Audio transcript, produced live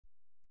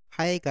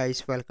Hi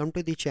guys, welcome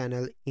to the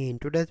channel. In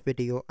today's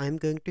video, I'm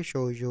going to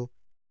show you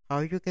how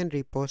you can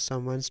repost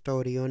someone's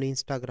story on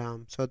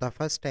Instagram. So the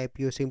first step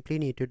you simply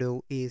need to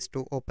do is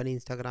to open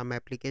Instagram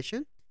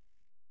application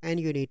and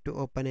you need to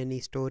open any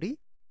story.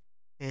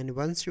 And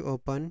once you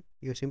open,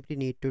 you simply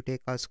need to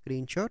take a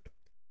screenshot.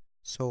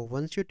 So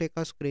once you take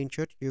a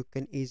screenshot, you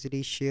can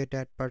easily share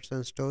that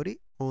person's story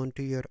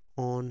onto your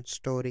own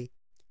story.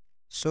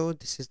 So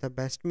this is the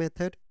best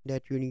method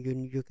that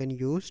you can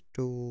use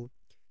to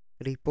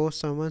repost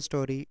someone's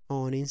story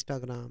on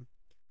Instagram.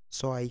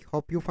 So I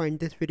hope you find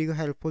this video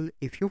helpful.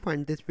 If you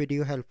find this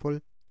video helpful,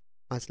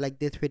 must like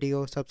this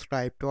video,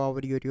 subscribe to our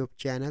YouTube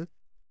channel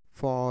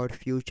for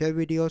future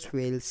videos.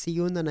 We'll see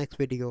you in the next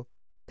video.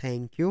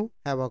 Thank you.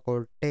 Have a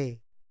good day.